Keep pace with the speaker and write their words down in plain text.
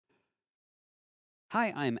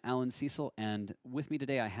Hi, I'm Alan Cecil, and with me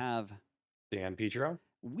today I have. Dan Petro.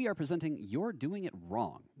 We are presenting You're Doing It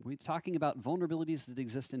Wrong. We're talking about vulnerabilities that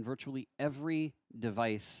exist in virtually every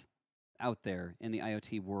device out there in the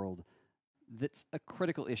IoT world. That's a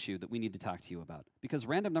critical issue that we need to talk to you about because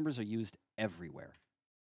random numbers are used everywhere.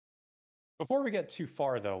 Before we get too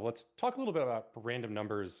far, though, let's talk a little bit about random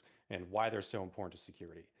numbers and why they're so important to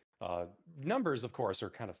security. Numbers, of course, are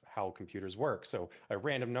kind of how computers work. So a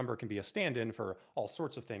random number can be a stand-in for all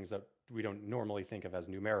sorts of things that we don't normally think of as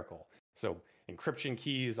numerical. So encryption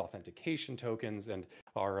keys, authentication tokens, and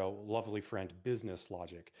our lovely friend business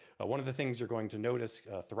logic. One of the things you're going to notice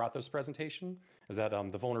throughout this presentation is that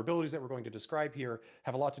the vulnerabilities that we're going to describe here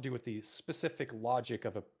have a lot to do with the specific logic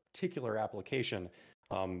of a particular application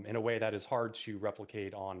in a way that is hard to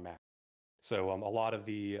replicate on Mac. So a lot of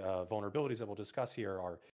the vulnerabilities that we'll discuss here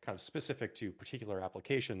are kind of specific to particular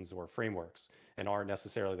applications or frameworks and aren't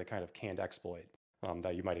necessarily the kind of canned exploit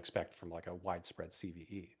that you might expect from like a widespread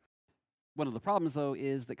CVE. One of the problems, though,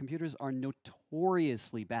 is that computers are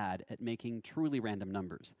notoriously bad at making truly random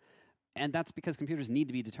numbers. And that's because computers need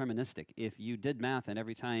to be deterministic. If you did math and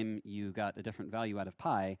every time you got a different value out of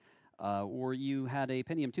pi, or you had a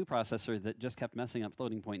Pentium 2 processor that just kept messing up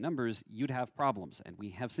floating point numbers, you'd have problems. And we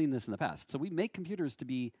have seen this in the past. So we make computers to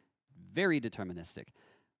be very deterministic.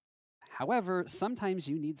 However, sometimes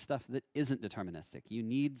you need stuff that isn't deterministic. You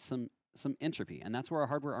need some entropy. And that's where our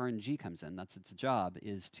hardware RNG comes in. That's its job,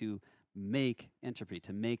 is to make entropy,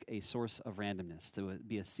 to make a source of randomness, to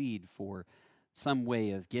be a seed for some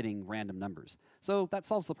way of getting random numbers. So that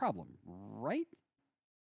solves the problem, right?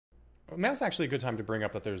 Now's actually a good time to bring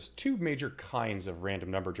up that there's two major kinds of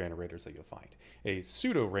random number generators that you'll find: a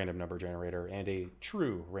pseudo random number generator and a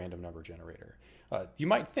true random number generator. You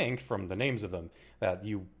might think from the names of them that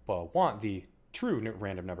you want the true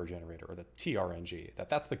random number generator, or the TRNG,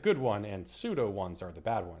 that's the good one and pseudo ones are the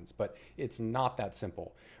bad ones, but it's not that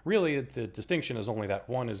simple. Really, the distinction is only that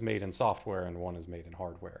one is made in software and one is made in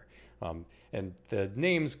hardware. And the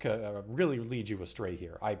names really lead you astray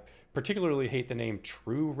here. I particularly hate the name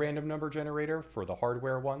true random number generator for the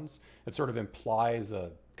hardware ones. It sort of implies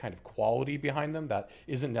a kind of quality behind them that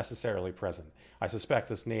isn't necessarily present. I suspect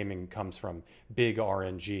this naming comes from big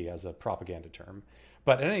RNG as a propaganda term.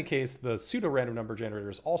 But in any case, the pseudo-random number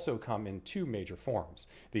generators also come in two major forms: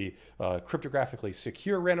 the cryptographically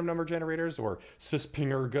secure random number generators, or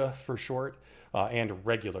CISPNG for short, and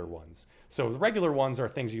regular ones. So the regular ones are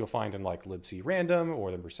things you'll find in like libc random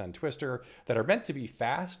or the Mersenne twister that are meant to be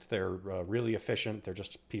fast. They're really efficient. They're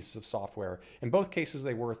just pieces of software. In both cases,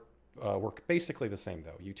 they work basically the same,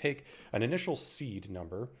 though. You take an initial seed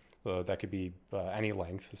number that could be any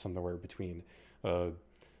length, somewhere between the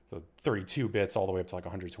 32 bits all the way up to like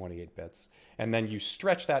 128 bits. And then you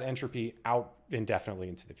stretch that entropy out indefinitely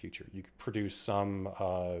into the future. You could produce some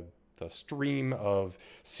the stream of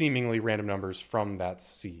seemingly random numbers from that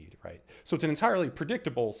seed, right? So it's an entirely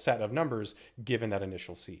predictable set of numbers given that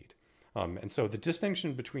initial seed. And so the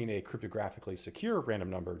distinction between a cryptographically secure random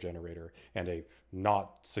number generator and a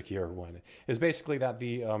not secure one is basically that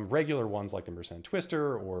the regular ones like the Mersenne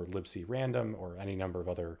twister or libc random or any number of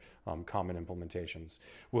other common implementations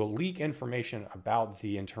will leak information about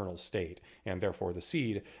the internal state and therefore the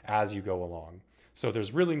seed as you go along. So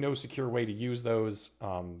there's really no secure way to use those.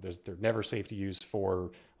 They're never safe to use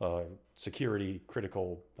for security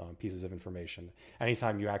critical pieces of information.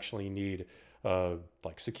 Anytime you actually need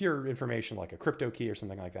like secure information like a crypto key or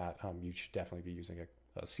something like that, you should definitely be using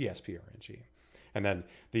a CSP RNG. And then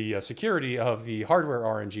the security of the hardware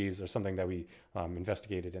RNGs are something that we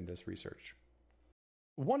investigated in this research.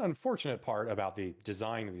 One unfortunate part about the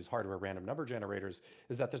design of these hardware random number generators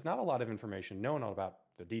is that there's not a lot of information known about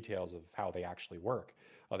the details of how they actually work.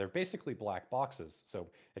 They're basically black boxes. So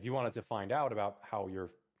if you wanted to find out about how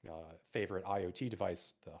your favorite IoT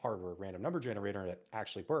device, the hardware random number generator, that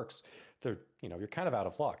actually works, you're kind of out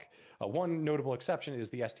of luck. One notable exception is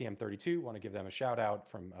the STM32. Want to give them a shout out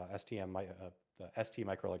from ST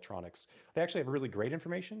Microelectronics. They actually have really great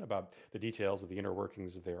information about the details of the inner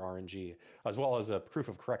workings of their RNG, as well as a proof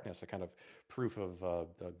of correctness, a kind of proof of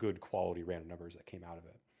good quality random numbers that came out of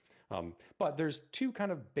it. But there's two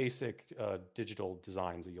kind of basic digital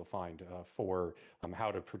designs that you'll find for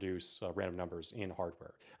how to produce random numbers in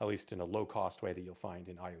hardware, at least in a low-cost way that you'll find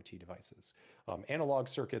in IoT devices: analog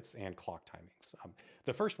circuits and clock timings.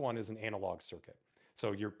 The first one is an analog circuit.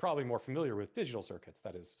 So you're probably more familiar with digital circuits,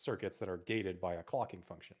 that is, circuits that are gated by a clocking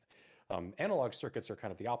function. Analog circuits are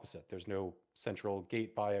kind of the opposite. There's no central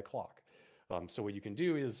gate by a clock. So what you can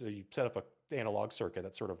do is you set up an analog circuit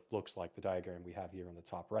that sort of looks like the diagram we have here on the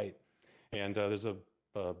top right. And there's a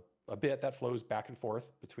a bit that flows back and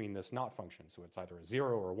forth between this not function. So it's either a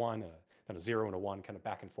 0 or a 1, and then a 0 and a 1, kind of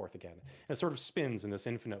back and forth again. And it sort of spins in this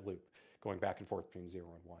infinite loop, going back and forth between 0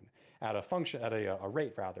 and 1 at a function, at a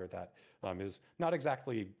rate rather, that is not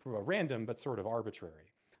exactly random, but sort of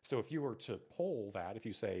arbitrary. So if you were to poll that, if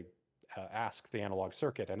you say, ask the analog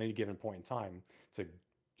circuit at any given point in time to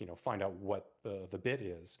find out what the bit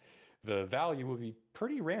is, the value will be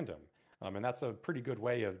pretty random. And that's a pretty good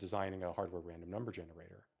way of designing a hardware random number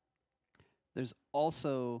generator. There's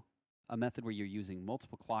also a method where you're using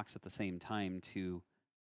multiple clocks at the same time to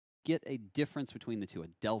get a difference between the two, a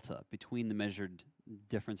delta between the measured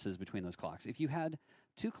differences between those clocks. If you had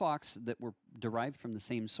two clocks that were derived from the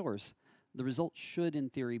same source, the result should, in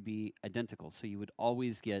theory, be identical. So you would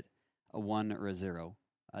always get a 1 or a 0,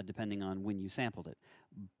 depending on when you sampled it.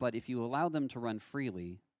 But if you allow them to run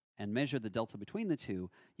freely and measure the delta between the two,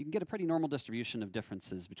 you can get a pretty normal distribution of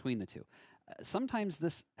differences between the two. Sometimes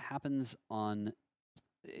this happens on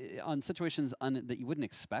situations that you wouldn't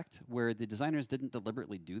expect, where the designers didn't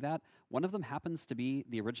deliberately do that. One of them happens to be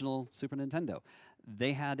the original Super Nintendo.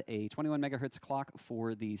 They had a 21 megahertz clock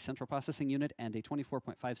for the central processing unit and a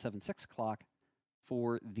 24.576 clock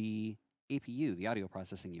for the APU, the audio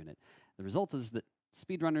processing unit. The result is that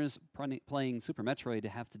speedrunners playing Super Metroid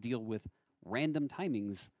have to deal with random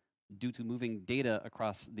timings due to moving data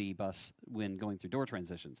across the bus when going through door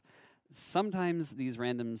transitions. Sometimes these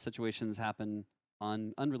random situations happen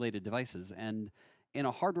on unrelated devices, and in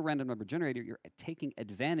a hardware random number generator, you're taking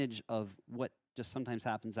advantage of what just sometimes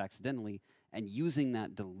happens accidentally and using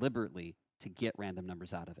that deliberately to get random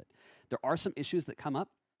numbers out of it. There are some issues that come up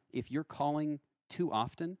if you're calling too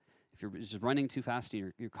often, if you're just running too fast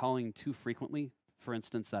and you're calling too frequently. For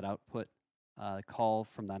instance, that output call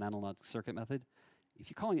from that analog circuit method. If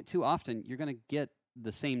you're calling it too often, you're going to get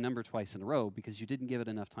the same number twice in a row because you didn't give it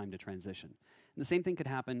enough time to transition. And the same thing could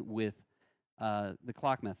happen with the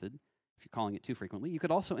clock method. If you're calling it too frequently, you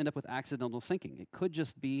could also end up with accidental syncing. It could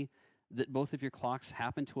just be that both of your clocks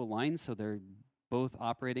happen to align, so they're both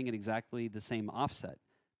operating at exactly the same offset.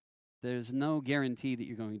 There's no guarantee that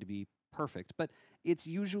you're going to be perfect, but it's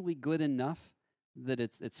usually good enough that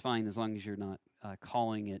it's fine as long as you're not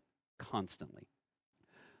calling it constantly.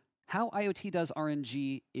 How IoT does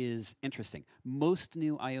RNG is interesting. Most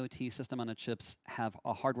new IoT system-on-a-chips have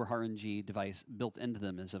a hardware RNG device built into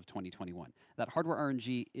them as of 2021. That hardware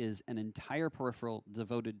RNG is an entire peripheral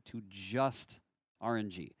devoted to just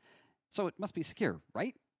RNG. So it must be secure,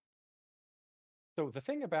 right? So the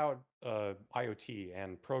thing about IoT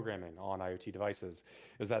and programming on IoT devices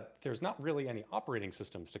is that there's not really any operating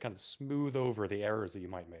systems to kind of smooth over the errors that you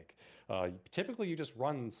might make. Typically, you just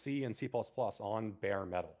run C and C++ on bare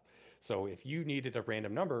metal. So if you needed a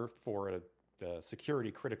random number for a security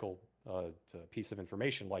critical piece of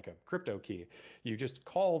information like a crypto key, you just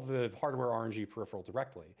call the hardware RNG peripheral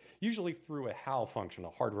directly, usually through a HAL function, a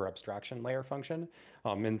hardware abstraction layer function,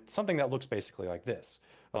 and something that looks basically like this.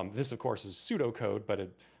 This, of course, is pseudocode, but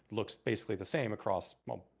it looks basically the same across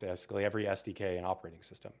basically every SDK and operating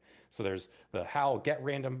system. So there's the HAL get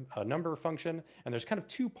random number function, and there's kind of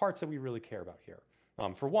two parts that we really care about here.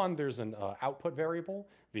 For one, there's an output variable,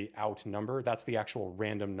 the out number. That's the actual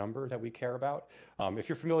random number that we care about. If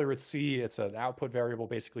you're familiar with C, it's an output variable.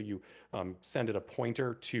 Basically, you send it a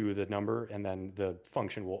pointer to the number, and then the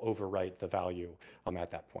function will overwrite the value at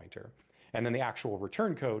that pointer. And then the actual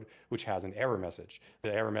return code, which has an error message,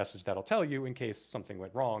 the error message that'll tell you in case something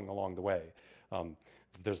went wrong along the way.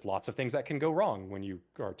 There's lots of things that can go wrong when you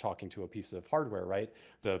are talking to a piece of hardware, right?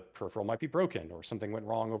 The peripheral might be broken or something went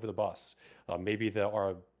wrong over the bus. Maybe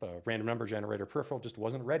the random number generator peripheral just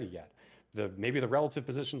wasn't ready yet. Maybe the relative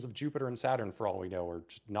positions of Jupiter and Saturn, for all we know, are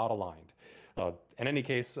just not aligned. In any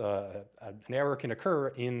case, an error can occur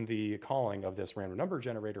in the calling of this random number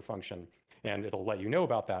generator function, and it'll let you know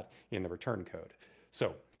about that in the return code.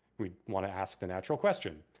 So we want to ask the natural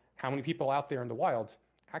question: how many people out there in the wild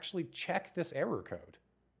actually check this error code?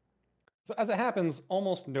 So as it happens,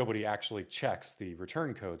 almost nobody actually checks the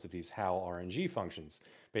return codes of these HAL RNG functions.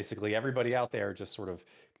 Basically, everybody out there just sort of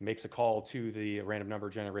makes a call to the random number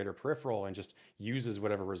generator peripheral and just uses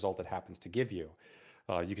whatever result it happens to give you.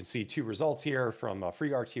 You can see two results here from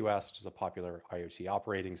FreeRTOS, which is a popular IoT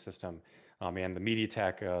operating system, and the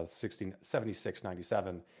MediaTek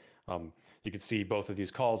 7697. You can see both of these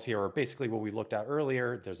calls here are basically what we looked at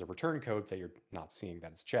earlier. There's a return code that you're not seeing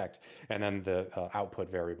that it's checked, and then the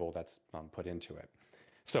output variable that's put into it.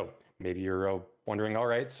 So maybe you're wondering, all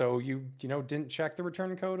right, so you didn't check the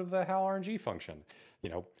return code of the HAL RNG function.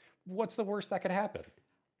 What's the worst that could happen?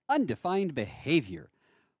 Undefined behavior.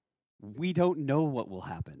 We don't know what will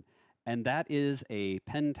happen. And that is a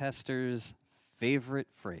pen tester's favorite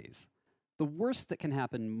phrase. The worst that can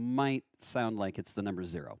happen might sound like it's the number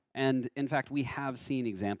 0. And in fact, we have seen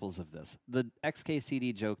examples of this. The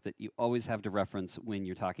XKCD joke that you always have to reference when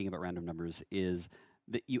you're talking about random numbers is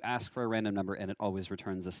that you ask for a random number and it always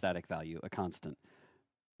returns a static value, a constant.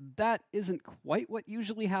 That isn't quite what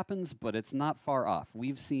usually happens, but it's not far off.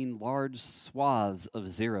 We've seen large swaths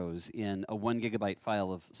of zeros in a 1 gigabyte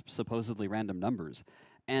file of supposedly random numbers.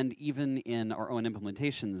 And even in our own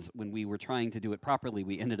implementations, when we were trying to do it properly,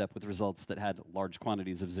 we ended up with results that had large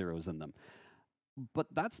quantities of zeros in them. But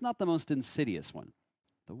that's not the most insidious one.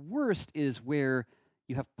 The worst is where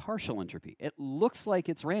you have partial entropy. It looks like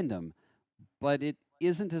it's random, but it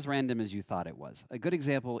isn't as random as you thought it was. A good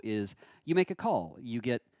example is you make a call. You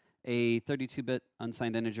get a 32-bit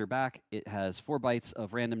unsigned integer back. It has 4 bytes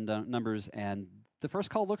of random numbers, and the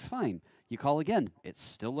first call looks fine. You call again. It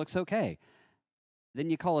still looks okay. Then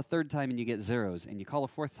you call a third time and you get zeros, and you call a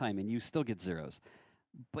fourth time and you still get zeros.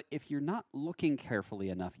 But if you're not looking carefully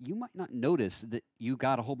enough, you might not notice that you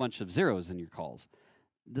got a whole bunch of zeros in your calls.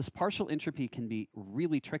 This partial entropy can be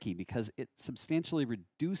really tricky because it substantially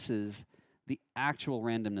reduces the actual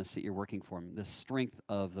randomness that you're working for, the strength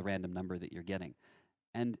of the random number that you're getting.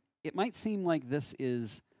 And it might seem like this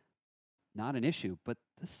is not an issue, but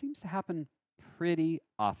this seems to happen pretty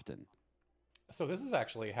often. So this is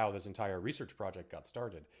actually how this entire research project got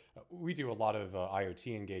started. We do a lot of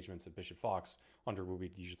IoT engagements at Bishop Fox under what we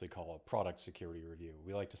usually call a product security review.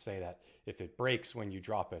 We like to say that if it breaks when you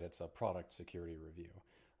drop it, it's a product security review.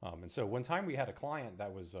 And so one time we had a client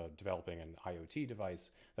that was developing an IoT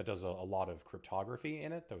device that does a lot of cryptography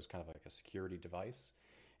in it. That was kind of like a security device.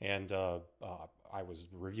 And I was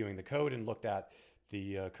reviewing the code and looked at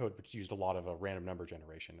the code, which used a lot of random number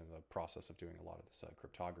generation in the process of doing a lot of this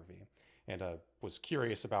cryptography. And was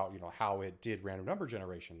curious about how it did random number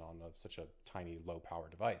generation on such a tiny low-power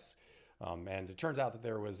device. And it turns out that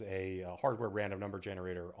there was a hardware random number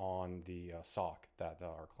generator on the SoC that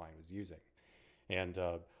our client was using. And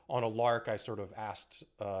on a lark, I sort of asked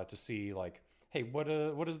to see, like, hey, what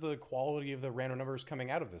is the quality of the random numbers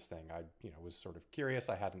coming out of this thing? I was sort of curious.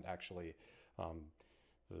 I hadn't actually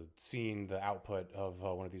seen the output of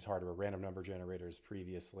one of these hardware random number generators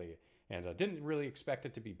previously, and didn't really expect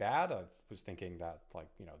it to be bad. I was thinking that, like,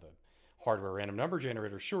 the hardware random number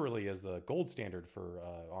generator surely is the gold standard for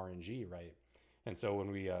RNG, right? And so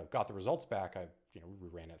when we got the results back, we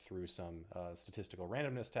ran it through some statistical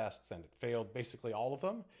randomness tests, and it failed basically all of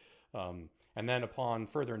them. And then upon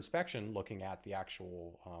further inspection, looking at the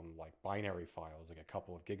actual like binary files, like a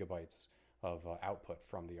couple of gigabytes of output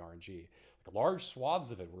from the RNG, like large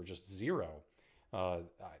swaths of it were just 0.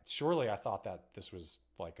 Surely I thought that this was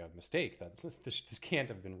like a mistake, that this can't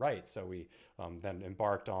have been right. So we then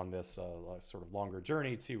embarked on this sort of longer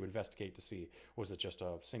journey to investigate to see, was it just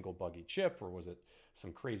a single buggy chip, or was it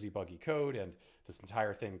some crazy buggy code? And this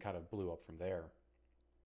entire thing kind of blew up from there.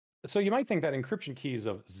 So you might think that encryption keys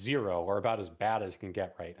of 0 are about as bad as you can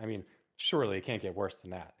get, right? I mean, surely it can't get worse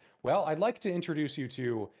than that. Well, I'd like to introduce you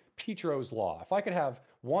to Petro's law. If I could have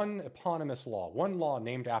one eponymous law, one law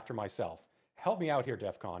named after myself, help me out here,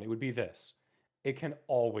 DEFCON, it would be this: it can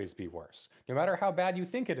always be worse. No matter how bad you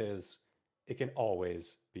think it can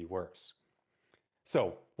always be worse.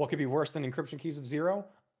 So what could be worse than encryption keys of 0?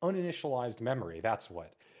 Uninitialized memory, that's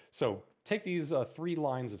what. So take these 3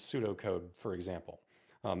 lines of pseudocode, for example.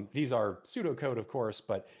 These are pseudocode, of course,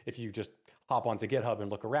 but if you just hop onto GitHub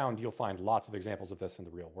and look around, you'll find lots of examples of this in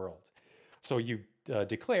the real world. So you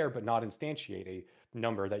declare but not instantiate a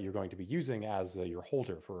number that you're going to be using as your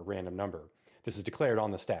holder for a random number. This is declared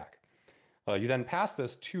on the stack. You then pass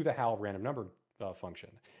this to the HAL random number function.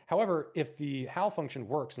 However, if the HAL function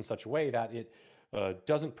works in such a way that it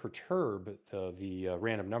doesn't perturb the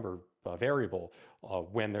random number variable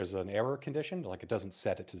when there's an error condition, like it doesn't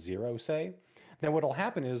set it to 0, say, then what will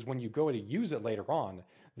happen is when you go to use it later on,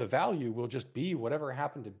 the value will just be whatever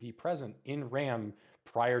happened to be present in RAM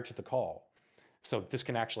prior to the call. So this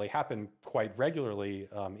can actually happen quite regularly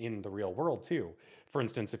in the real world too. For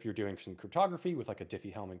instance, if you're doing some cryptography with like a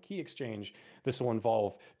Diffie-Hellman key exchange, this will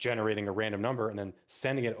involve generating a random number and then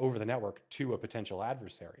sending it over the network to a potential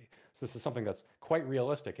adversary. So this is something that's quite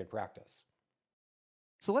realistic in practice.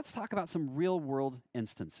 So let's talk about some real-world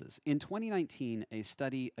instances. In 2019, a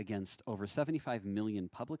study against over 75 million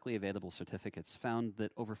publicly available certificates found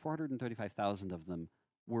that over 435,000 of them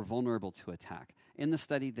were vulnerable to attack. In the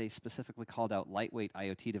study, they specifically called out lightweight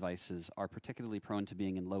IoT devices are particularly prone to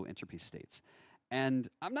being in low entropy states. And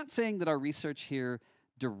I'm not saying that our research here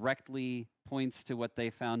directly points to what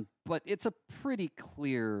they found, but it's a pretty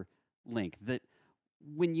clear link that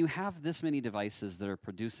when you have this many devices that are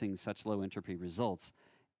producing such low entropy results,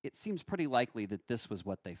 it seems pretty likely that this was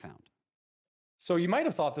what they found. So you might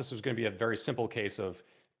have thought this was going to be a very simple case of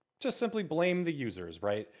just simply blame the users,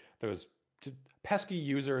 right? Those pesky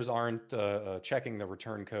users aren't checking the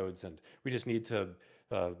return codes, and we just need to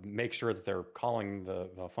make sure that they're calling the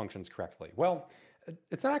functions correctly. Well,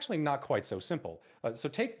 it's actually not quite so simple. So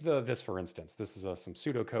take this for instance. This is some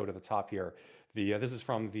pseudocode at the top here. This is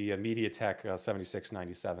from the MediaTek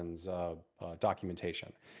 7697's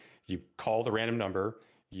documentation. You call the random number,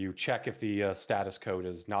 you check if the status code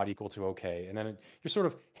is not equal to OK, and then you sort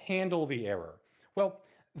of handle the error. Well,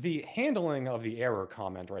 the handling of the error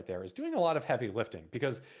comment right there is doing a lot of heavy lifting,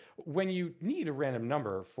 because when you need a random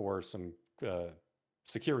number for some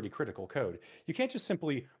security critical code, you can't just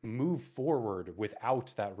simply move forward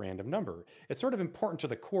without that random number. It's sort of important to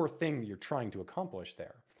the core thing that you're trying to accomplish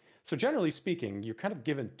there. So generally speaking, you're kind of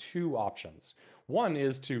given two options. One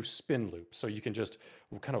is to spin loop. So you can just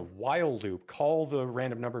kind of while loop, call the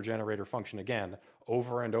random number generator function again,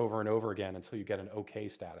 over and over and over again until you get an OK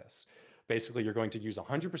status. Basically, you're going to use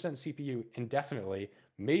 100% CPU indefinitely,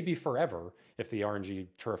 maybe forever if the RNG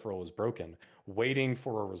peripheral is broken, waiting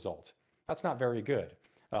for a result. That's not very good.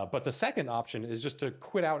 But the second option is just to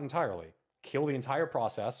quit out entirely, kill the entire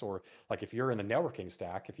process, or like if you're in the networking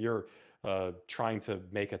stack, if you're trying to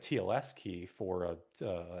make a TLS key for a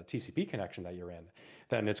TCP connection that you're in,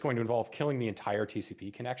 then it's going to involve killing the entire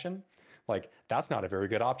TCP connection. Like, that's not a very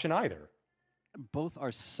good option either. Both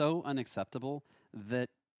are so unacceptable that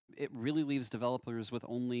it really leaves developers with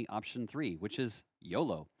only option 3, which is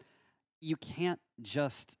YOLO. You can't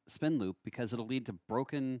just spin loop because it'll lead to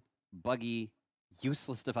broken, buggy,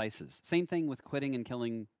 useless devices. Same thing with quitting and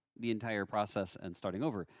killing the entire process and starting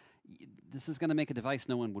over. This is going to make a device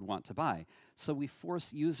no one would want to buy. So we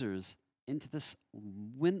force users into this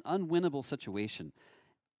unwinnable situation.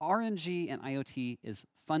 RNG and IoT is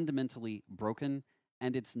fundamentally broken,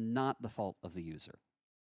 and it's not the fault of the user.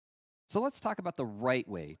 So let's talk about the right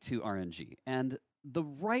way to RNG. And the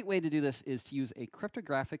right way to do this is to use a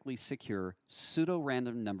cryptographically secure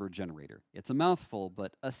pseudo-random number generator. It's a mouthful,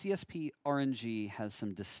 but a CSP RNG has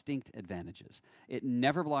some distinct advantages. It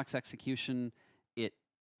never blocks execution. It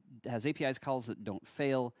has APIs calls that don't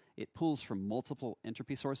fail. It pulls from multiple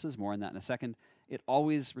entropy sources, more on that in a second. It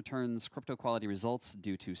always returns crypto quality results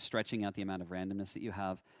due to stretching out the amount of randomness that you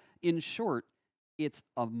have. In short, it's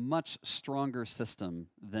a much stronger system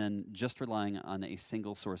than just relying on a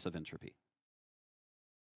single source of entropy.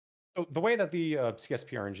 So the way that the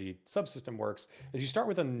CSP RNG subsystem works is you start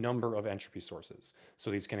with a number of entropy sources.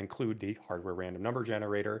 So these can include the hardware random number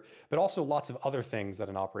generator, but also lots of other things that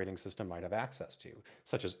an operating system might have access to,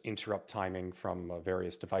 such as interrupt timing from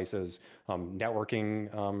various devices, networking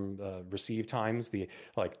receive times, the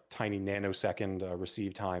like tiny nanosecond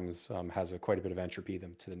receive times has quite a bit of entropy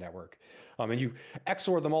to the network. And you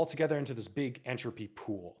XOR them all together into this big entropy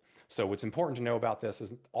pool. So what's important to know about this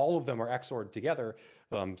is all of them are XORed together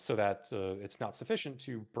so that it's not sufficient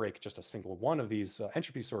to break just a single one of these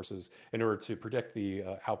entropy sources in order to predict the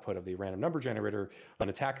output of the random number generator. An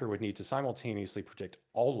attacker would need to simultaneously predict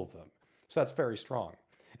all of them. So that's very strong.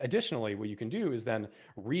 Additionally, what you can do is then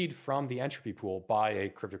read from the entropy pool by a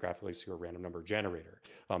cryptographically secure random number generator.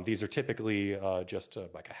 These are typically just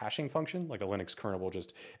like a hashing function, like a Linux kernel will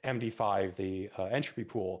just MD5 the entropy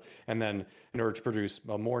pool, and then in order to produce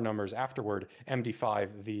more numbers afterward,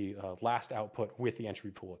 MD5 the last output with the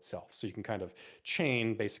entropy pool itself. So you can kind of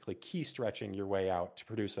chain, basically key stretching your way out to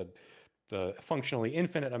produce the functionally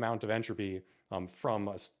infinite amount of entropy from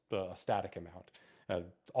a static amount.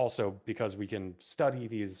 Also, because we can study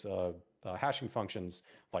these hashing functions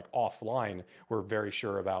like offline, we're very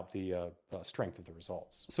sure about the strength of the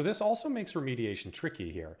results. So this also makes remediation tricky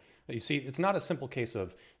here. You see, it's not a simple case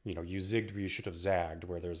of, you zigged where you should have zagged,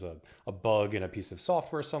 where there's a bug in a piece of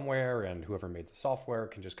software somewhere and whoever made the software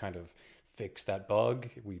can just kind of fix that bug,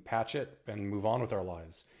 we patch it and move on with our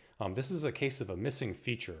lives. This is a case of a missing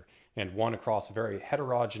feature and one across a very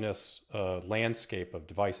heterogeneous landscape of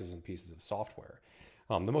devices and pieces of software.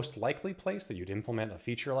 The most likely place that you'd implement a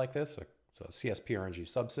feature like this, a CSP RNG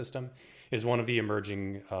subsystem, is one of the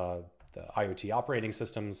emerging the IoT operating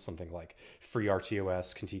systems, something like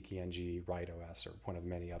FreeRTOS, KentuckyNG, RideOS, or one of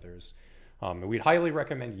many others. We'd highly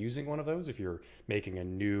recommend using one of those if you're making a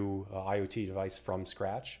new IoT device from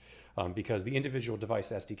scratch, because the individual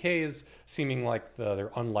device SDKs seeming like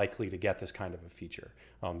they're unlikely to get this kind of a feature.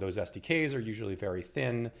 Those SDKs are usually very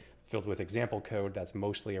thin, filled with example code that's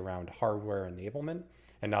mostly around hardware enablement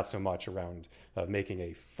and not so much around making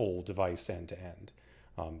a full device end-to-end.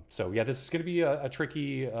 So yeah, this is going to be a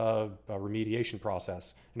tricky remediation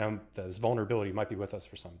process, and this vulnerability might be with us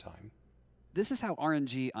for some time. This is how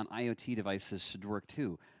RNG on IoT devices should work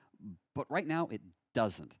too. but right now it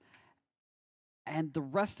doesn't. And the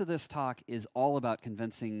rest of this talk is all about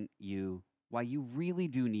convincing you why you really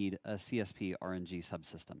do need a CSP RNG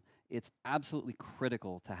subsystem. It's absolutely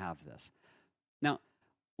critical to have this. Now,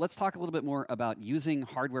 let's talk a little bit more about using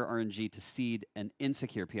hardware RNG to seed an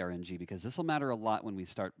insecure PRNG, because this will matter a lot when we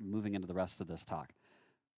start moving into the rest of this talk.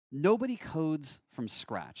 Nobody codes from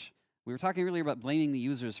scratch. We were talking earlier about blaming the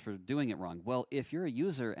users for doing it wrong. Well, if you're a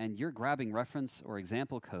user and you're grabbing reference or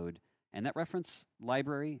example code, and that reference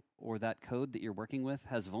library or that code that you're working with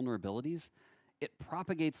has vulnerabilities, it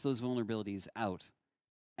propagates those vulnerabilities out.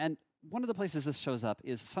 And one of the places this shows up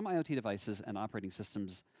is some IoT devices and operating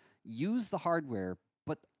systems use the hardware,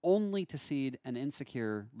 but only to seed an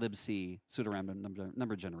insecure libc pseudorandom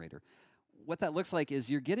number generator. What that looks like is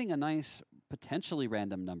you're getting a nice, potentially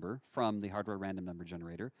random number from the hardware random number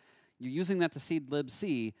generator. You're using that to seed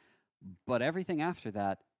libc, but everything after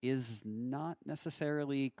that is not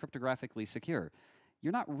necessarily cryptographically secure.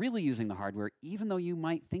 You're not really using the hardware, even though you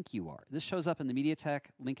might think you are. This shows up in the MediaTek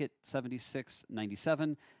Linkit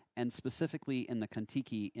 7697, and specifically in the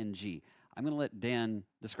Contiki NG. I'm going to let Dan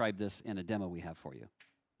describe this in a demo we have for you.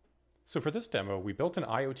 So for this demo, we built an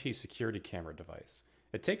IoT security camera device.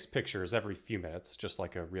 It takes pictures every few minutes, just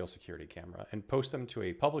like a real security camera, and posts them to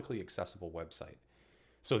a publicly accessible website.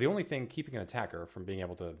 So the only thing keeping an attacker from being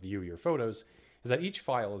able to view your photos is that each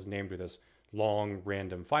file is named with this long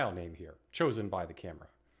random file name here, chosen by the camera.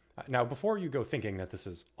 Now, before you go thinking that this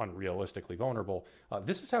is unrealistically vulnerable,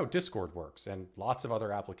 this is how Discord works and lots of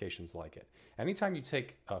other applications like it. Anytime you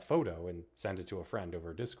take a photo and send it to a friend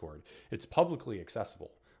over Discord, it's publicly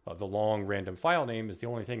accessible. The long random file name is the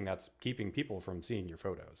only thing that's keeping people from seeing your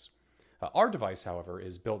photos. Our device, however,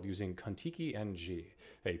 is built using Contiki NG,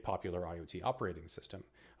 a popular IoT operating system.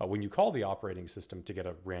 When you call the operating system to get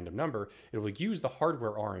a random number, it will use the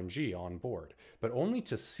hardware RNG on board, but only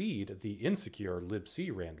to seed the insecure libc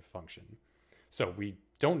rand function. So we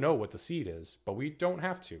don't know what the seed is, but we don't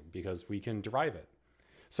have to because we can derive it.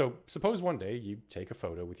 So suppose one day you take a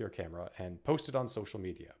photo with your camera and post it on social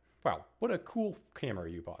media. Wow, what a cool camera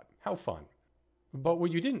you bought. How fun. But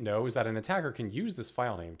what you didn't know is that an attacker can use this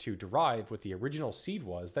file name to derive what the original seed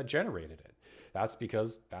was that generated it. That's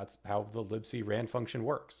because that's how the libc rand function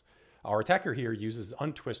works. Our attacker here uses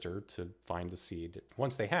untwister to find the seed.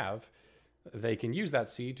 Once they have, they can use that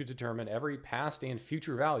seed to determine every past and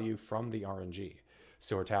future value from the RNG.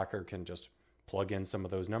 So our attacker can just plug in some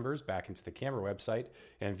of those numbers back into the camera website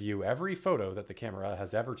and view every photo that the camera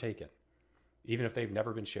has ever taken, even if they've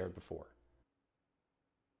never been shared before.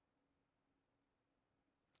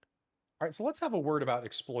 All right, so let's have a word about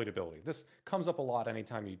exploitability. This comes up a lot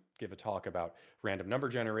anytime you give a talk about random number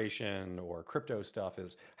generation or crypto stuff,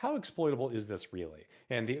 is how exploitable is this really?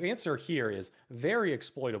 And the answer here is very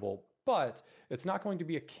exploitable, but it's not going to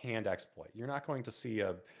be a canned exploit. You're not going to see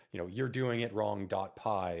a, you're doing it wrong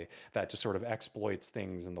 .py that just sort of exploits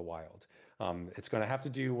things in the wild. It's going to have to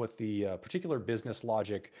do with the particular business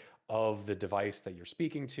logic of the device that you're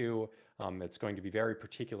speaking to. It's going to be very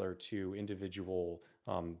particular to individual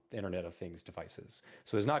Internet of Things devices.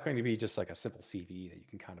 So there's not going to be just like a simple CVE that you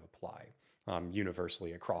can kind of apply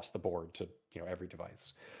universally across the board to every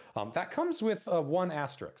device. That comes with one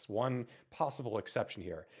asterisk, one possible exception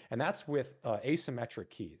here, and that's with asymmetric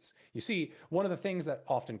keys. You see, one of the things that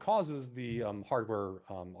often causes the hardware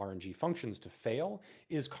RNG functions to fail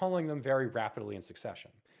is calling them very rapidly in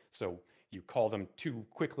succession. So you call them too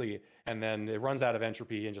quickly, and then it runs out of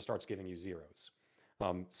entropy and just starts giving you zeros.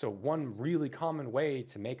 So one really common way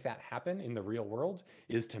to make that happen in the real world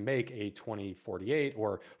is to make a 2048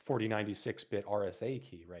 or 4096-bit RSA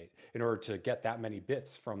key, right? In order to get that many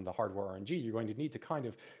bits from the hardware RNG, you're going to need to kind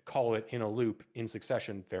of call it in a loop in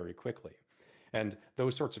succession very quickly. And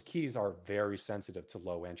those sorts of keys are very sensitive to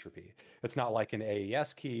low entropy. It's not like an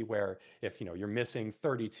AES key where if you're missing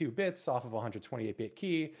 32 bits off of a 128-bit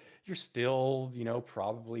key, you're still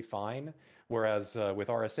probably fine. Whereas with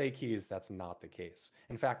RSA keys, that's not the case.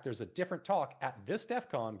 In fact, there's a different talk at this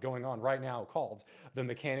DEFCON going on right now called The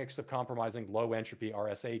Mechanics of Compromising Low Entropy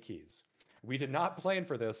RSA Keys. We did not plan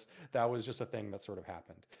for this. That was just a thing that sort of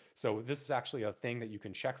happened. So this is actually a thing that you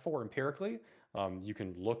can check for empirically. You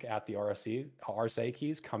can look at the RSA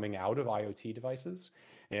keys coming out of IoT devices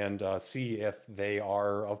and see if they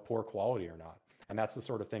are of poor quality or not. And that's the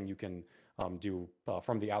sort of thing you can do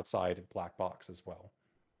from the outside black box as well.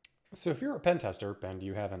 So if you're a pen tester and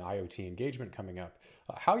you have an IoT engagement coming up,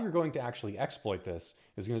 how you're going to actually exploit this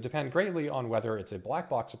is going to depend greatly on whether it's a black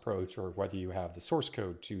box approach or whether you have the source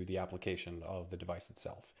code to the application of the device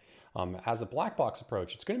itself. As a black box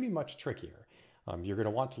approach, it's going to be much trickier. You're going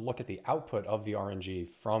to want to look at the output of the RNG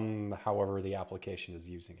from however the application is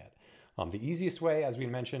using it. The easiest way, as we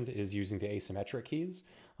mentioned, is using the asymmetric keys.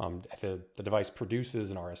 If the device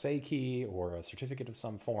produces an RSA key or a certificate of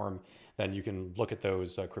some form, then you can look at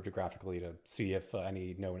those cryptographically to see if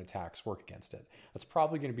any known attacks work against it. That's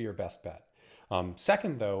probably going to be your best bet.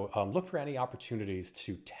 Second, though, look for any opportunities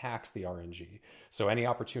to tax the RNG. So any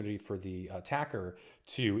opportunity for the attacker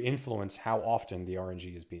to influence how often the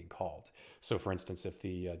RNG is being called. So for instance, if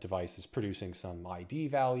the device is producing some ID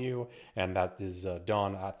value and that is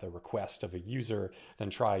done at the request of a user, then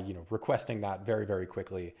try requesting that very, very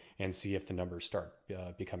quickly and see if the numbers start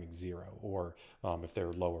becoming zero or if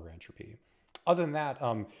they're lower entropy. Other than that,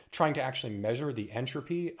 trying to actually measure the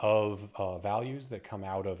entropy of values that come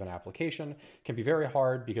out of an application can be very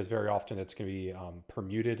hard because very often it's going to be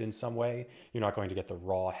permuted in some way. You're not going to get the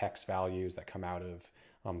raw hex values that come out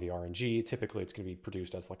of the RNG. Typically, it's going to be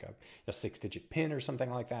produced as like a 6-digit pin or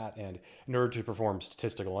something like that. And in order to perform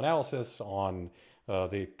statistical analysis on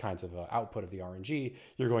the kinds of output of the RNG,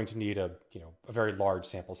 you're going to need a very large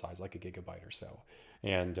sample size, like a gigabyte or so.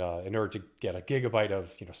 And in order to get a gigabyte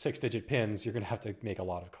of 6-digit pins, you're going to have to make a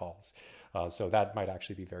lot of calls. So that might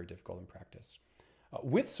actually be very difficult in practice.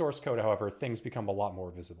 With source code, however, things become a lot more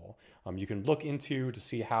visible. You can look into to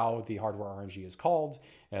see how the hardware RNG is called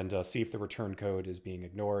and see if the return code is being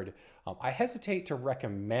ignored. I hesitate to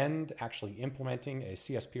recommend actually implementing a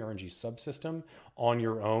CSP RNG subsystem on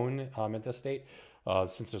your own at this state.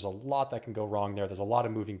 Since there's a lot that can go wrong there. There's a lot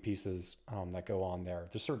of moving pieces that go on there.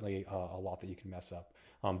 There's certainly a lot that you can mess up,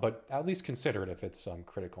 but at least consider it if it's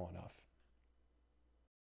critical enough.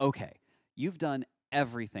 Okay, you've done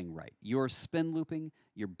everything right. You're spin looping,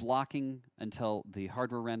 you're blocking until the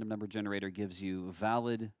hardware random number generator gives you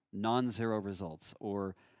valid non-zero results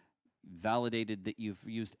or validated that you've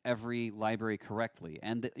used every library correctly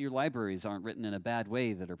and that your libraries aren't written in a bad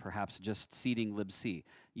way that are perhaps just seeding libc.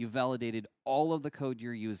 You've validated all of the code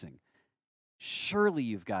you're using. Surely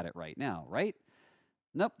you've got it right now, right?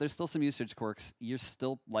 Nope, there's still some usage quirks. You're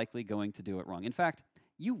still likely going to do it wrong. In fact,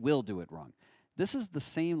 you will do it wrong. This is the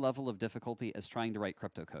same level of difficulty as trying to write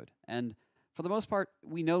crypto code. And for the most part,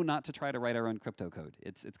 we know not to try to write our own crypto code.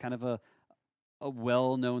 It's kind of a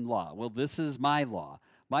well-known law. Well, this is my law.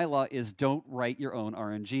 My law is don't write your own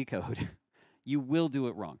RNG code. You will do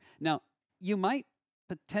it wrong. Now, you might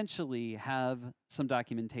potentially have some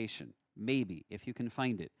documentation, maybe, if you can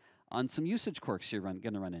find it, on some usage quirks you're going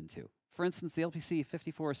to run into. For instance, the LPC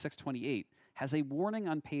 54628 has a warning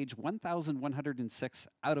on page 1106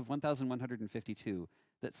 out of 1152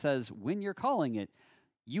 that says when you're calling it,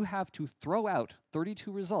 you have to throw out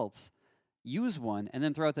 32 results, use one, and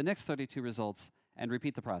then throw out the next 32 results and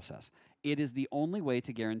repeat the process. It is the only way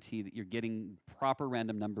to guarantee that you're getting proper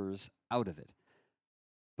random numbers out of it.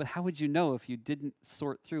 But how would you know if you didn't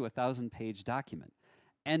sort through a 1,000-page document?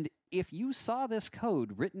 And if you saw this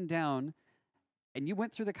code written down and you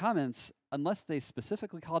went through the comments, unless they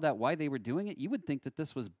specifically called out why they were doing it, you would think that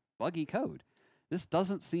this was buggy code. This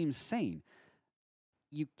doesn't seem sane.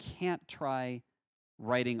 You can't try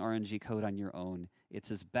writing RNG code on your own.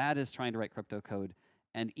 It's as bad as trying to write crypto code.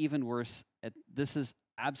 And even worse, this is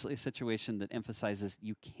absolutely a situation that emphasizes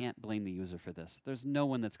you can't blame the user for this. There's no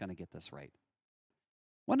one that's going to get this right.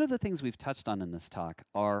 One of the things we've touched on in this talk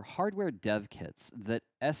are hardware dev kits that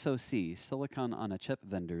SoC, silicon on a chip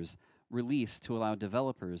vendors, release to allow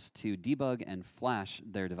developers to debug and flash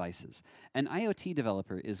their devices. An IoT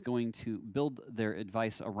developer is going to build their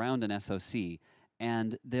device around an SoC,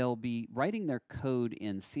 and they'll be writing their code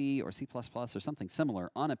in C or C++ or something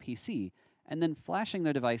similar on a PC, and then flashing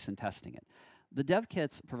their device and testing it. The dev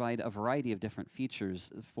kits provide a variety of different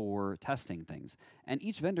features for testing things, and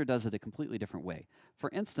each vendor does it a completely different way. For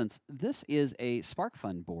instance, this is a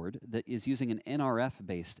SparkFun board that is using an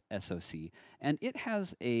NRF-based SoC, and it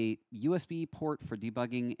has a USB port for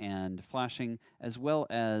debugging and flashing, as well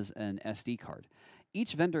as an SD card.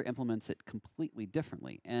 Each vendor implements it completely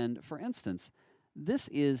differently, and for instance, this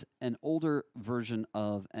is an older version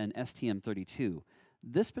of an STM32.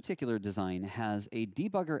 This particular design has a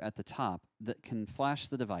debugger at the top that can flash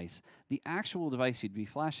the device. The actual device you'd be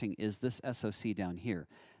flashing is this SoC down here.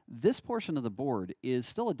 This portion of the board is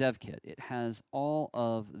still a dev kit. It has all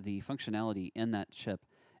of the functionality in that chip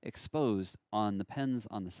exposed on the pens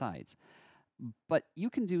on the sides. But you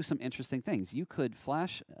can do some interesting things. You could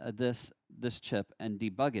flash this chip and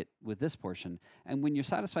debug it with this portion, and when you're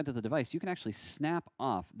satisfied with the device, you can actually snap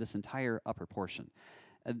off this entire upper portion.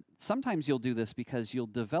 Sometimes you'll do this because you'll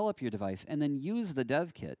develop your device and then use the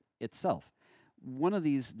dev kit itself. One of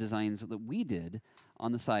these designs that we did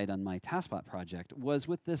on the side on my TaskBot project was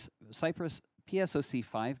with this Cypress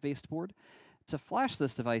PSOC5 based board. To flash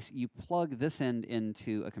this device, you plug this end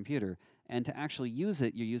into a computer, and to actually use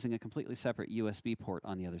it, you're using a completely separate USB port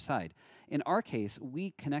on the other side. In our case,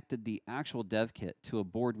 we connected the actual dev kit to a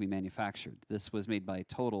board we manufactured. This was made by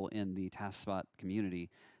Total in the TaskSpot community.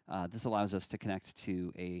 This allows us to connect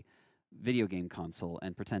to a video game console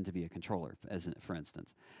and pretend to be a controller, for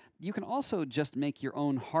instance. You can also just make your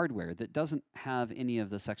own hardware that doesn't have any of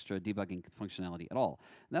this extra debugging functionality at all.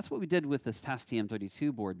 And that's what we did with this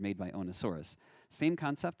TASTM32 board made by Onosaurus. Same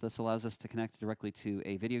concept. This allows us to connect directly to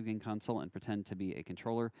a video game console and pretend to be a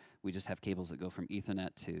controller. We just have cables that go from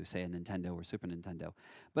Ethernet to, say, a Nintendo or Super Nintendo.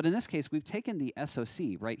 But in this case, we've taken the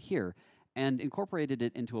SoC right here and incorporated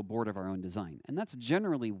it into a board of our own design. And that's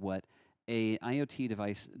generally what a IoT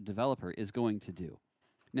device developer is going to do.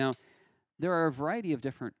 Now, there are a variety of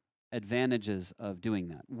different advantages of doing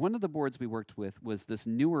that. One of the boards we worked with was this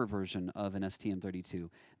newer version of an STM32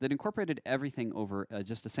 that incorporated everything over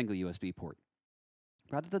just a single USB port.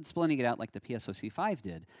 Rather than splitting it out like the PSOC5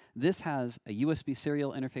 did, this has a USB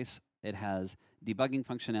serial interface. It has debugging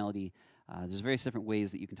functionality. There's various different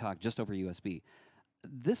ways that you can talk just over USB.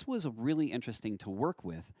 This was really interesting to work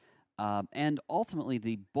with. And ultimately,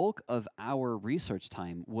 the bulk of our research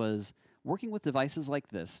time was working with devices like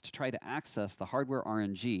this to try to access the hardware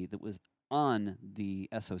RNG that was on the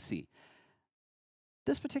SoC.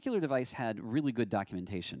 This particular device had really good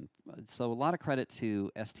documentation, so a lot of credit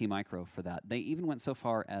to STMicro for that. They even went so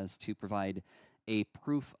far as to provide a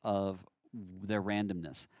proof of their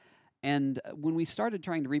randomness. And when we started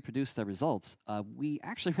trying to reproduce the results, we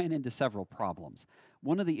actually ran into several problems.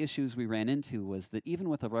 One of the issues we ran into was that even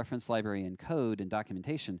with a reference library and code and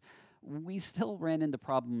documentation, we still ran into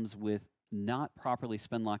problems with not properly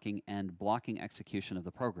spin locking and blocking execution of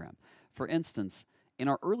the program. For instance, in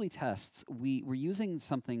our early tests, we were using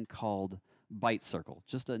something called byte circle,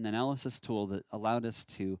 just an analysis tool that allowed us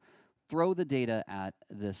to throw the data at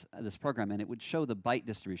this program, and it would show the byte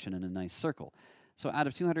distribution in a nice circle. So out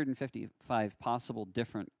of 255 possible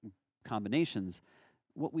different combinations,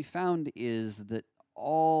 what we found is that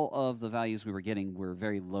all of the values we were getting were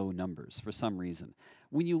very low numbers for some reason.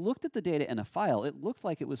 When you looked at the data in a file, it looked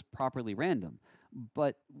like it was properly random.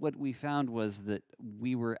 But what we found was that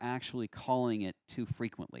we were actually calling it too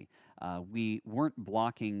frequently. We weren't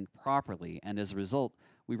blocking properly, and as a result,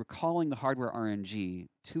 we were calling the hardware RNG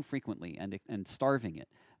too frequently and starving it,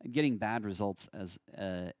 getting bad results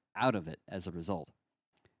out of it as a result.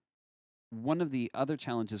 One of the other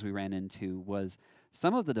challenges we ran into was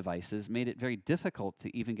some of the devices made it very difficult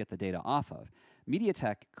to even get the data off of.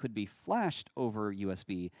 MediaTek could be flashed over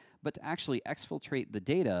USB, but to actually exfiltrate the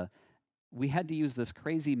data, we had to use this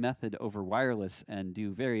crazy method over wireless and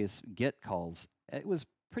do various GET calls. It was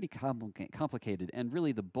pretty complicated, and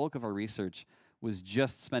really the bulk of our research was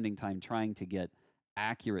just spending time trying to get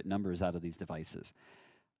accurate numbers out of these devices.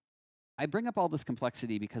 I bring up all this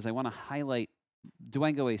complexity because I want to highlight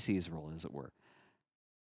Duango AC's role, as it were.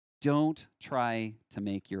 Don't try to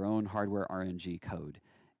make your own hardware RNG code.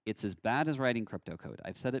 It's as bad as writing crypto code.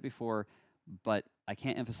 I've said it before, but I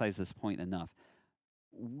can't emphasize this point enough.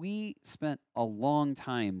 We spent a long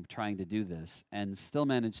time trying to do this and still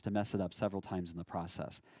managed to mess it up several times in the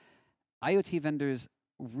process. IoT vendors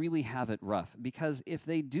really have it rough because if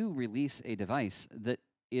they do release a device that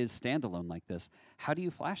is standalone like this, how do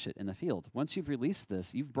you flash it in the field? Once you've released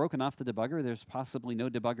this, you've broken off the debugger, there's possibly no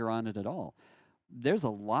debugger on it at all. There's a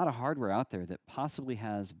lot of hardware out there that possibly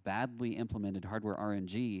has badly implemented hardware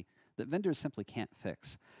RNG that vendors simply can't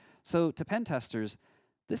fix. So to pen testers,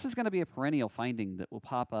 this is going to be a perennial finding that will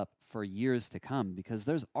pop up for years to come because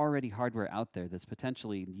there's already hardware out there that's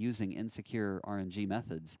potentially using insecure RNG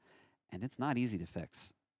methods, and it's not easy to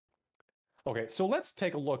fix. Okay, so let's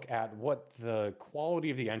take a look at what the quality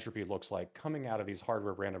of the entropy looks like coming out of these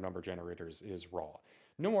hardware random number generators is raw.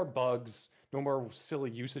 No more bugs, no more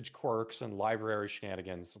silly usage quirks and library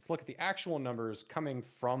shenanigans. Let's look at the actual numbers coming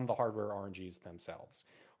from the hardware RNGs themselves.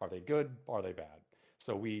 Are they good? Are they bad?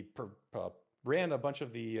 So we ran a bunch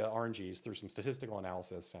of the RNGs through some statistical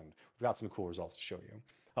analysis, and we've got some cool results to show you.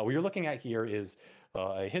 What you're looking at here is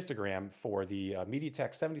a histogram for the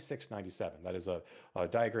MediaTek 7697. That is a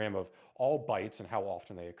diagram of all bytes and how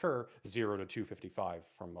often they occur, 0 to 255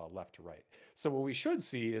 from left to right. So what we should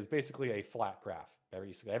see is basically a flat graph.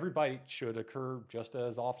 Every byte should occur just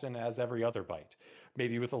as often as every other byte,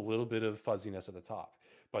 maybe with a little bit of fuzziness at the top.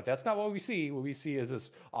 But that's not what we see. What we see is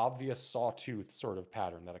this obvious sawtooth sort of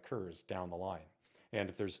pattern that occurs down the line. And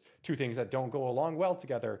if there's two things that don't go along well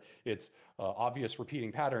together, it's obvious repeating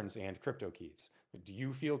patterns and crypto keys. Do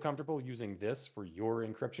you feel comfortable using this for your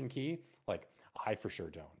encryption key? Like, I for sure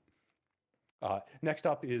don't. Next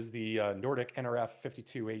up is the Nordic NRF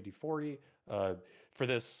 528040. For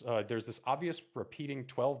this, there's this obvious repeating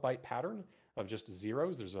 12-byte pattern of just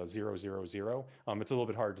zeros. There's a 0, 0, 0. It's a little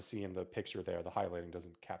bit hard to see in the picture there. The highlighting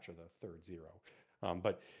doesn't capture the third zero.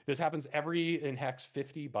 But this happens in hex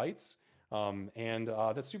 50 bytes. And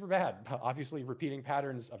that's super bad. Obviously, repeating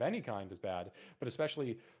patterns of any kind is bad, but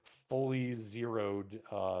especially fully zeroed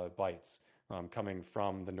bytes coming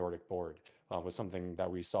from the Nordic board was something that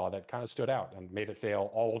we saw that kind of stood out and made it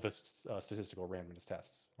fail all the statistical randomness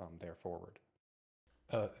tests there forward.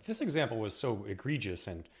 This example was so egregious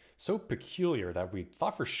and so peculiar that we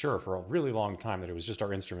thought for sure for a really long time that it was just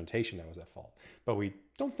our instrumentation that was at fault. But we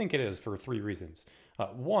don't think it is for three reasons.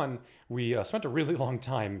 One, we spent a really long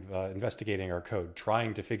time investigating our code,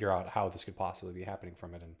 trying to figure out how this could possibly be happening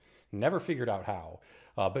from it, and never figured out how.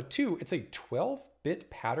 But two, it's a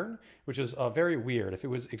 12-bit pattern, which is very weird. If it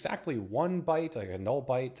was exactly 1 byte, like a null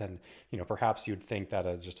byte, then perhaps you'd think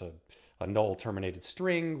that just a null terminated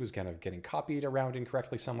string was kind of getting copied around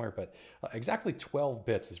incorrectly somewhere, but exactly 12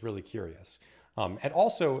 bits is really curious. And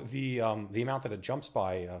also the amount that it jumps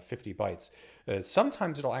by 50 bytes.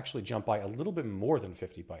 Sometimes it'll actually jump by a little bit more than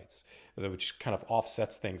 50 bytes, which kind of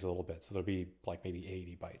offsets things a little bit. So there'll be like maybe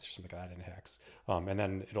 80 bytes or something like that in hex. And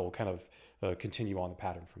then it'll kind of continue on the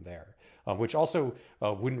pattern from there, which also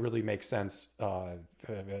wouldn't really make sense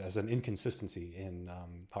as an inconsistency in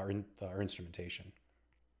our instrumentation.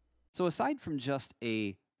 So aside from just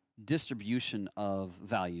a distribution of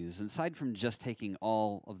values, and aside from just taking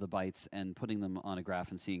all of the bytes and putting them on a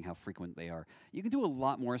graph and seeing how frequent they are, you can do a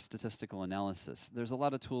lot more statistical analysis. There's a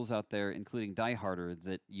lot of tools out there, including dieharder,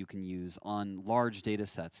 that you can use on large data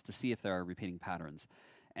sets to see if there are repeating patterns.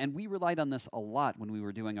 And we relied on this a lot when we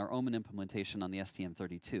were doing our Omen implementation on the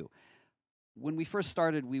STM32. When we first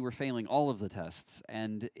started, we were failing all of the tests,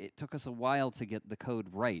 and it took us a while to get the code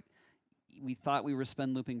right. We thought we were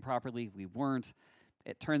spin looping properly. We weren't.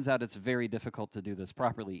 It turns out it's very difficult to do this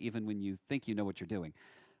properly, even when you think you know what you're doing.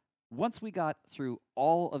 Once we got through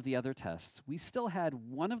all of the other tests, we still had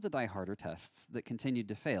one of the dieharder tests that continued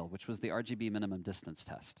to fail, which was the RGB minimum distance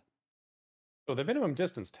test. So the minimum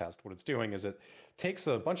distance test, what it's doing is it takes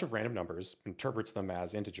a bunch of random numbers, interprets them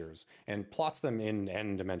as integers, and plots them in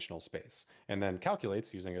n-dimensional space, and then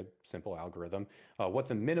calculates, using a simple algorithm, what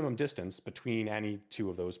the minimum distance between any two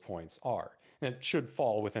of those points are. And it should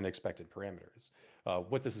fall within expected parameters.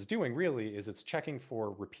 What this is doing really is it's checking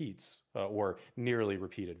for repeats or nearly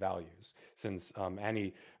repeated values, since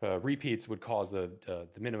any repeats would cause the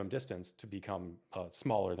minimum distance to become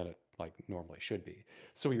smaller than it normally should be.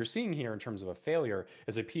 So what you're seeing here in terms of a failure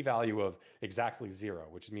is a p-value of exactly 0,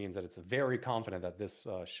 which means that it's very confident that this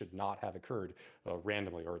should not have occurred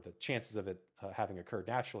randomly, or the chances of it having occurred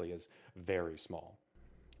naturally is very small.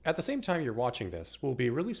 At the same time you're watching this, we'll be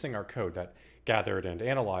releasing our code that gathered and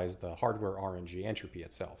analyzed the hardware RNG entropy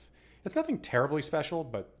itself. It's nothing terribly special,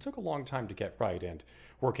 but took a long time to get right and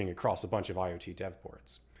working across a bunch of IoT dev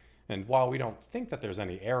boards. And while we don't think that there's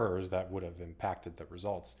any errors that would have impacted the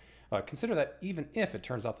results, consider that even if it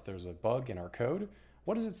turns out that there's a bug in our code,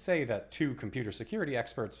 what does it say that 2 computer security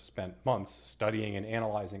experts spent months studying and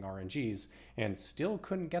analyzing RNGs and still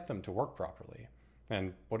couldn't get them to work properly?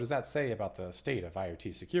 And what does that say about the state of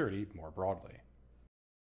IoT security more broadly?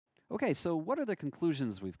 Okay, so what are the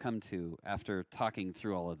conclusions we've come to after talking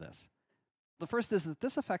through all of this? The first is that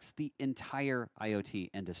this affects the entire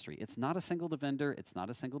IoT industry. It's not a single vendor, it's not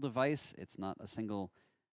a single device, it's not a single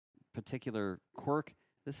particular quirk.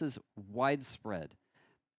 This is widespread.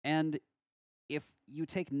 And if you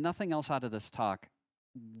take nothing else out of this talk,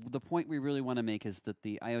 the point we really want to make is that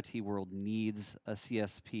the IoT world needs a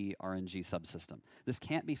CSP RNG subsystem. This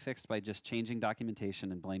can't be fixed by just changing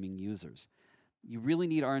documentation and blaming users. You really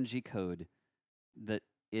need RNG code that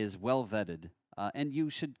is well vetted, and you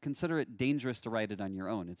should consider it dangerous to write it on your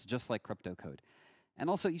own. It's just like crypto code. And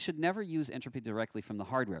also, you should never use entropy directly from the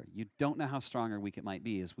hardware. You don't know how strong or weak it might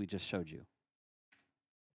be, as we just showed you.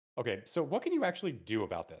 Okay, so what can you actually do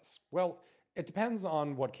about this? Well, it depends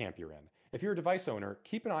on what camp you're in. If you're a device owner,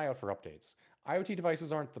 keep an eye out for updates. IoT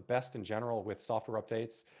devices aren't the best in general with software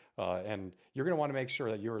updates, and you're going to want to make sure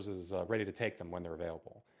that yours is ready to take them when they're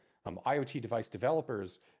available. IoT device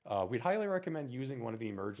developers, we'd highly recommend using one of the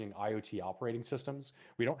emerging IoT operating systems.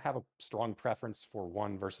 We don't have a strong preference for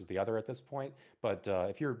one versus the other at this point, but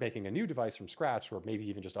if you're making a new device from scratch, or maybe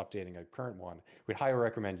even just updating a current one, we'd highly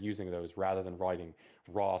recommend using those rather than writing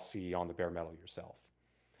raw C on the bare metal yourself.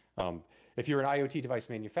 If you're an IoT device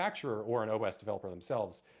manufacturer or an OS developer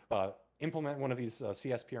themselves, implement one of these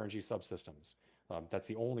CSP RNG subsystems. That's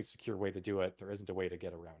the only secure way to do it. There isn't a way to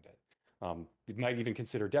get around it. You might even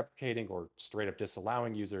consider deprecating or straight up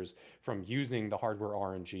disallowing users from using the hardware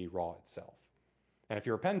RNG raw itself. And if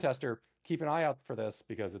you're a pen tester, keep an eye out for this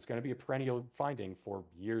because it's going to be a perennial finding for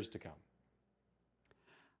years to come.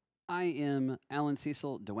 I am Alan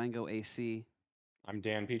Cecil, Duango AC. I'm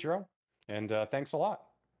Dan Petro, and thanks a lot.